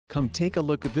Come take a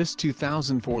look at this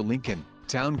 2004 Lincoln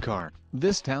Town Car.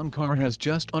 This town car has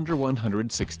just under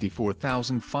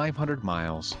 164,500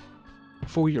 miles.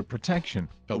 For your protection,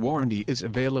 a warranty is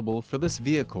available for this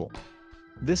vehicle.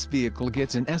 This vehicle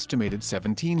gets an estimated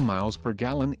 17 miles per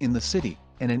gallon in the city,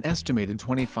 and an estimated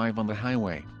 25 on the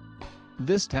highway.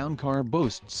 This town car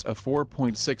boasts a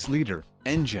 4.6-liter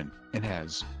engine, and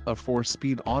has a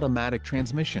 4-speed automatic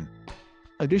transmission.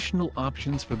 Additional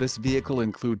options for this vehicle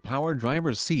include power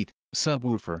driver's seat,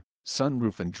 subwoofer,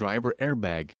 sunroof and driver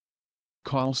airbag.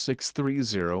 Call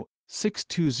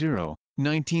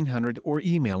 630-620-1900 or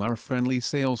email our friendly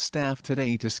sales staff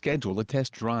today to schedule a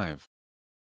test drive.